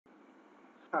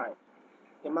Hi.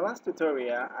 In my last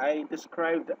tutorial, I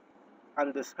described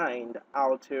and designed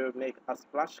how to make a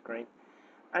splash screen.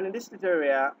 And in this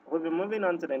tutorial, we'll be moving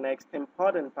on to the next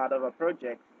important part of our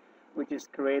project, which is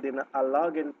creating a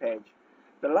login page.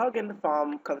 The login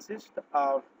form consists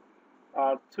of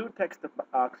two text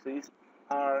boxes,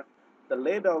 are the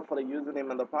label for the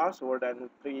username and the password, and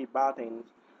three buttons.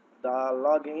 The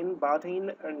login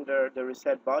button and the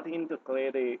reset button to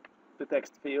clear the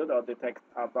text field or the text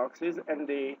boxes, and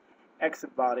the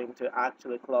exit button to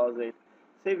actually close it.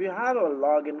 So if you have a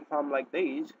login form like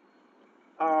this,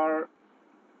 uh,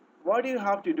 what you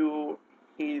have to do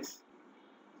is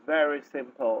very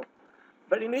simple.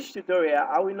 But in this tutorial,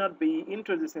 I will not be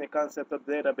introducing the concept of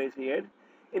database yet.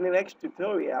 In the next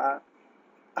tutorial,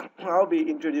 I'll be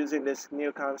introducing this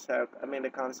new concept, the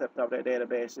concept of the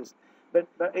databases. But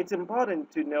it's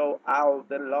important to know how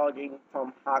the logging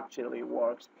form actually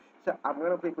works. So I'm going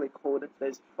to quickly code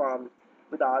this form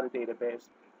without a database.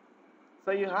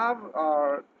 So you have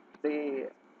the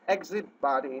exit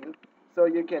button. So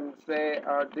you can say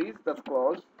this does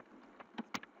close,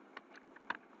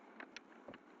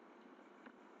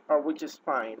 which is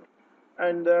fine.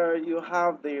 And you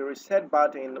have the reset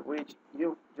button, which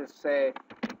you just say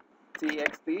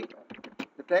txt,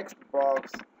 the text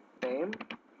box name,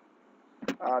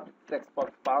 the text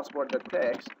box password, the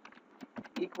text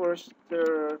equals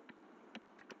to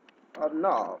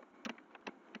null,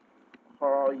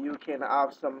 or you can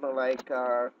have something like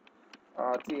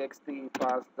txt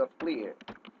pass the clear,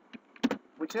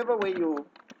 whichever way you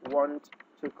want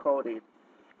to code it,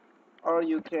 or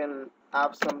you can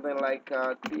have something like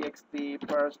txt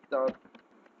parse dot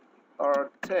or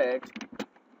text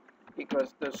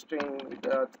equals to string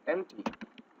dot empty.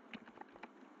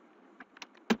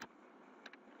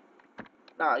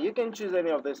 Now you can choose any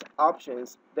of these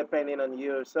options depending on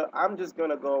you. So I'm just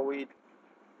gonna go with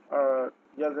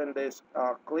using this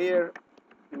clear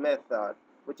method,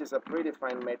 which is a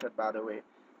predefined method, by the way,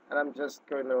 and I'm just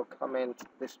going to comment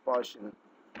this portion.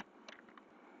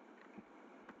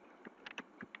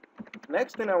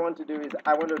 Next thing I want to do is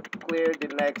I want to clear the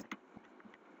next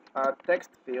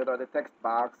text field or the text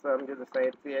box. So I'm going to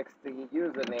say txt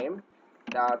username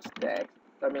dot text.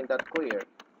 Dot clear.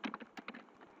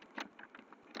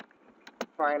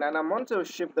 Fine, and I want to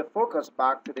shift the focus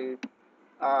back to the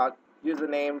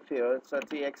username field. So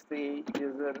txt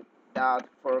user dot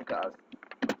focus.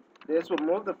 This will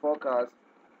move the focus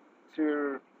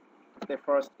to the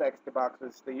first text box,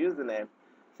 is the username.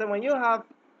 So when you have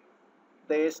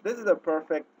this is a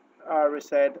perfect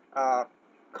reset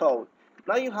code.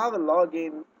 Now you have a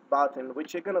login button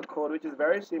which you're gonna code, which is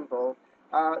very simple.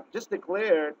 Just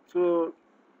declare two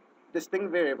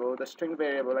distinct variable, the string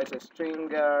variable, like a string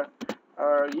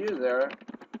user,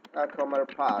 comma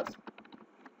pass.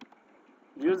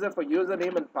 User for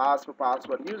username and pass for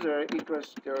password. User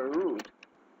equals to root.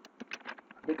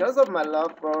 Because of my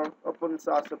love for open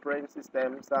source operating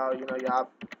systems, you have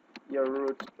your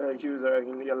root user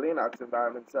in your Linux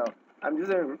environment. So I'm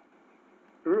using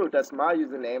root as my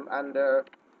username, and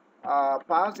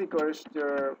pass equals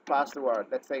to password.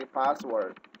 Let's say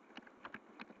password.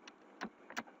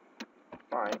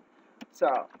 Fine.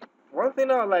 So one thing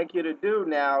I'd like you to do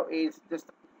now is just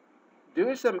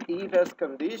do some if-else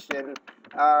condition.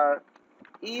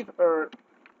 If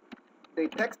the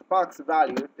text box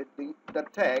value, the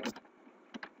text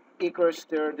equals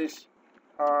to this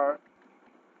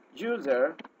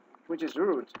user, which is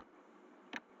root,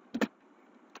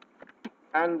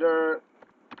 and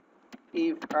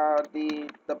if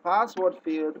the password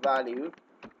field value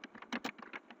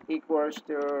equals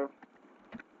to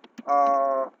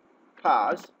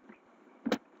pass,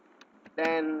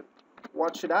 then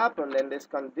what should happen in this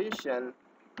condition?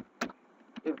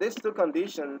 If these two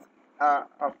conditions are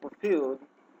fulfilled,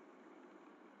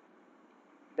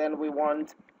 then we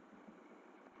want,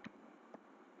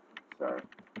 sorry,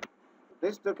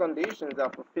 these two conditions are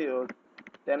fulfilled,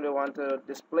 then we want to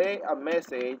display a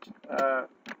message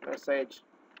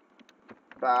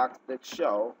box that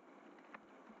show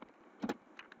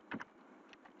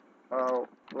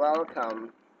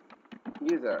welcome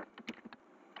user.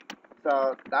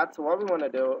 So that's what we want to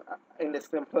do in the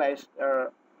simplest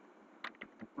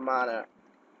manner.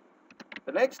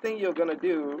 The next thing you're going to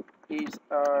do is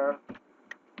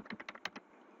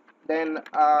then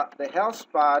the else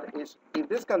part is if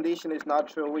this condition is not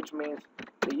true, which means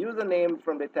the username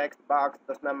from the text box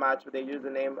does not match with the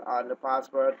username and the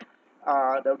password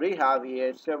that we have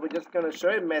here. So we're just going to show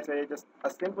a message, just a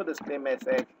simple display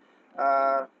message.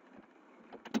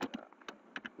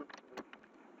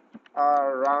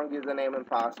 Wrong username and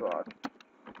password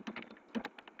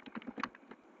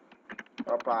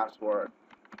or password.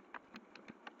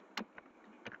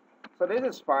 So this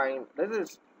is fine. This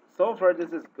is so far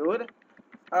this is good.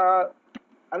 Uh,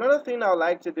 Another thing I would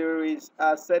like to do is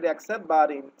set the accept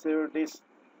button to this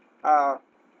uh,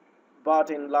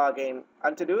 button login,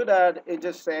 and to do that, it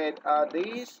just said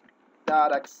this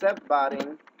dot accept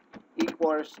button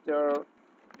equals to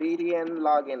btn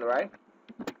login, right?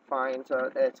 Fine.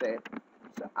 So that's it.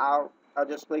 So I'll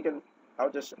just click and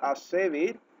I'll save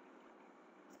it.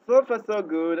 So far so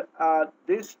good.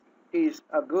 This is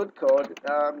a good code.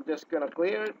 I'm just gonna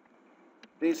clear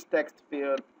this text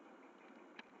field,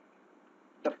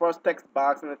 the first text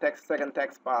box and the second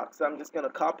text box. So I'm just gonna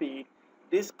copy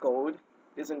this code,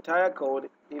 this entire code.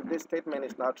 If this statement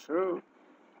is not true,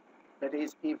 that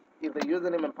is, if the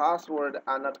username and password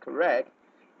are not correct,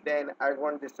 then I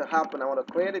want this to happen. I want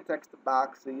to clear the text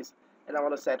boxes and I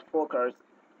want to set focus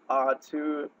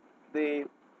to the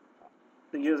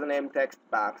username text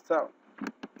box. So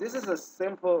this is as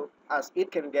simple as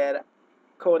it can get,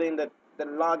 coding the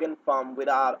login form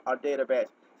without our database.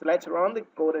 So let's run the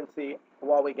code and see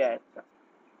what we get.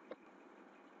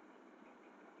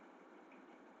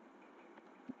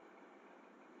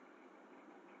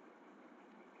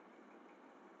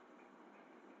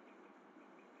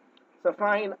 So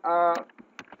fine,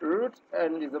 root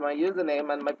and is my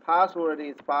username and my password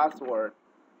is password.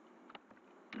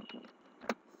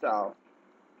 So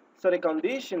the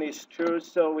condition is true,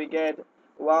 so we get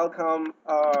welcome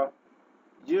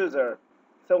user.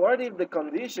 So what if the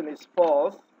condition is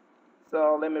false?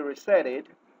 So let me reset it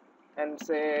and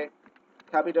say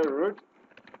capital root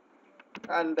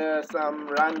and some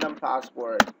random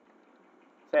password.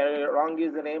 Say wrong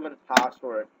username and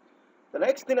password. The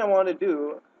next thing I want to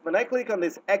do, when I click on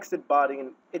this exit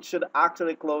button, it should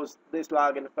actually close this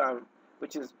login form,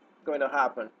 which is going to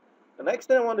happen. The next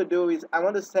thing I want to do is I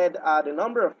want to set the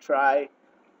number of try.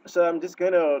 So I'm just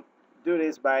going to do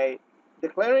this by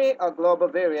declaring a global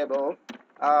variable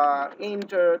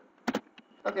enter.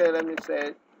 Okay, let me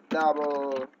say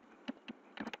double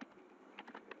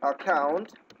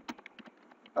count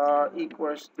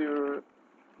equals to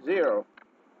 0.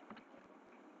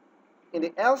 In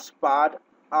the else part,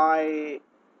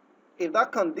 if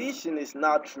that condition is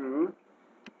not true,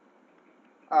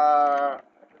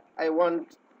 I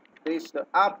want this to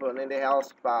happen in the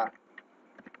else part.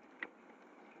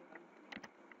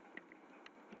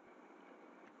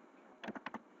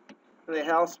 In the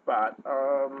else part,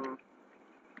 so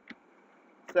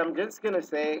I'm just gonna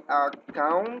say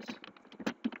count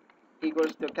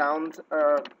equals to count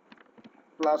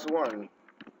plus 1,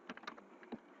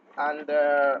 and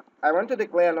I want to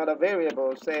declare another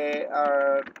variable, say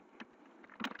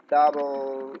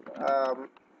double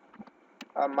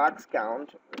max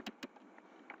count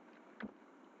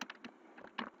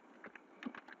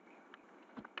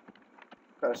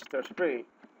equals to 3.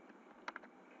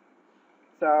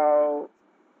 So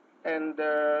and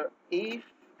if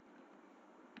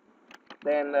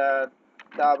then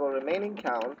double remaining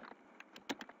count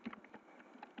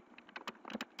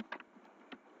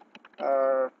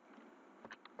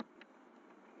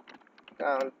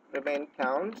remain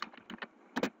count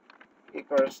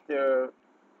equals to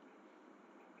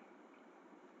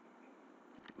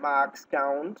max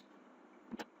count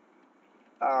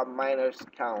minus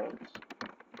count.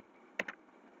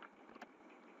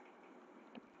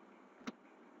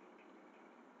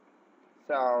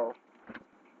 So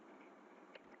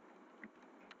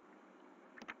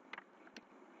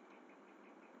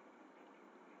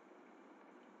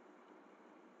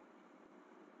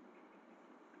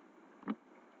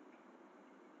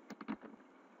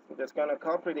I'm just gonna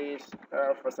copy this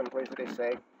for simplicity's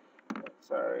sake.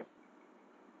 Sorry.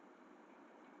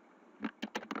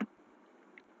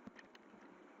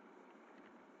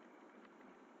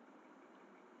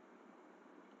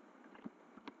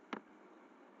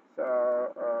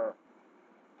 So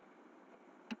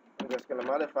I'm just gonna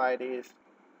modify this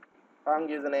wrong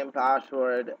username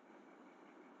password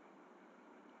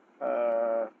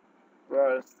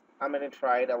was how many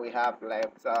try that we have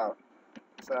left. So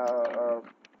I'm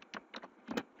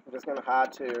just gonna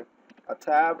add to a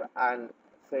tab and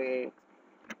say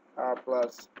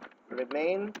plus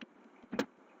remain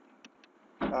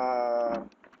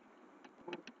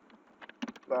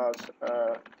plus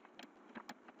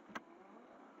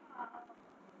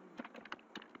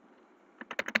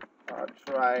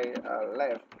try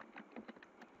left,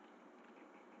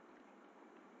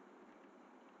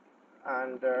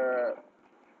 and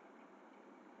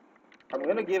I'm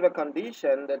going to give a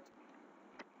condition that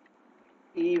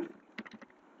if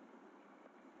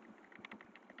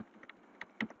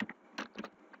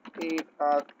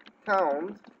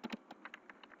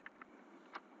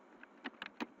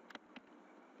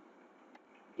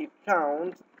if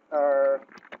count or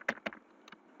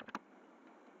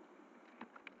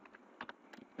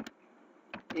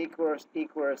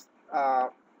equals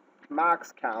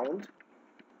max count,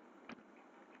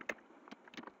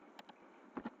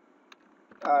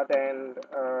 then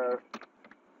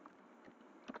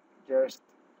just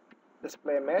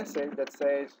display a message that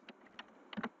says,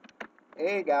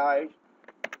 hey guys,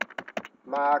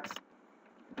 max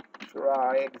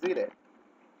try exceeded.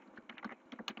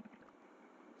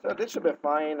 So this should be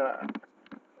fine,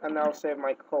 and I'll save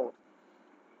my code.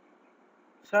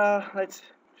 So let's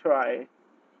try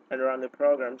and run the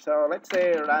program. So let's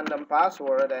say random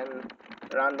password and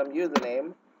random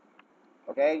username.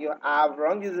 Okay, you have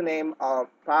wrong username or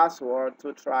password,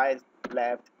 2 tries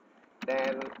left.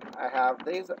 Then I have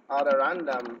this other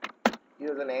random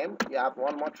username. You have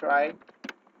one more try,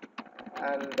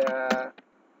 and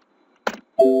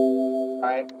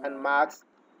right, and max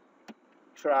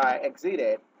try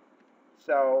exceeded.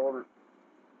 So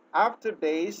after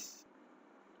this,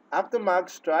 after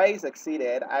max try is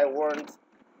exceeded, I want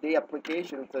the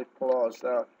application to close.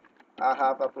 So I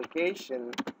have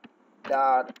application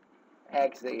dot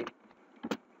exit,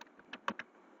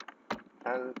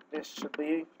 and this should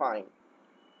be fine.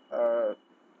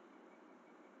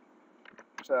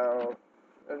 So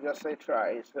let's just say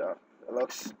try. So it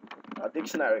looks a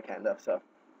dictionary kind of. So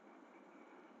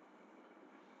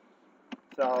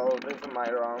this is my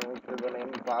wrong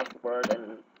username, password,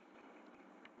 and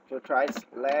 2 tries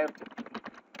left.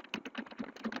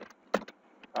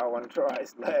 1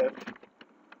 tries left.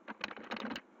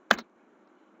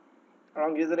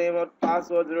 Wrong username or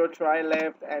password, 0 try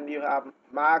left, and you have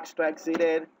max try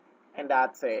exceeded, and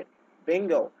that's it.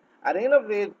 Bingo. At the end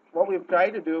of it, what we've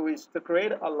tried to do is to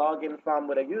create a login form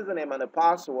with a username and a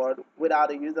password without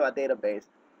the use of a database,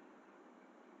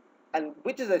 and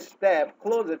which is a step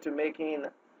closer to making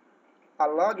a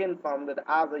login form that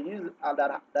has a user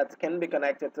that can be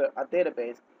connected to a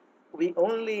database. We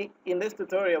only, in this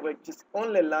tutorial, we're just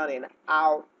only learning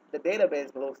how the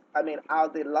database looks. I mean, how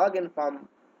the login form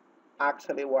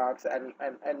actually works, and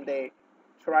they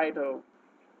try to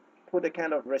put a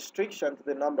kind of restriction to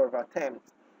the number of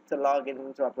attempts to log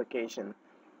into application.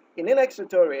 In the next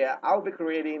tutorial, I'll be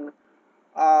creating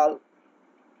a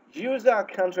user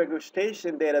account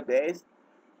registration database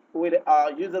with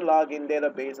a user login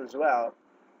database as well,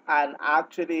 and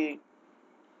actually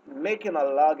making a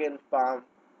login form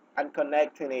and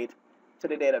connecting it to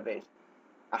the database.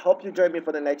 I hope you join me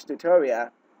for the next tutorial.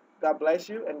 God bless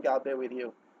you and God be with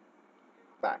you.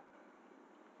 Bye.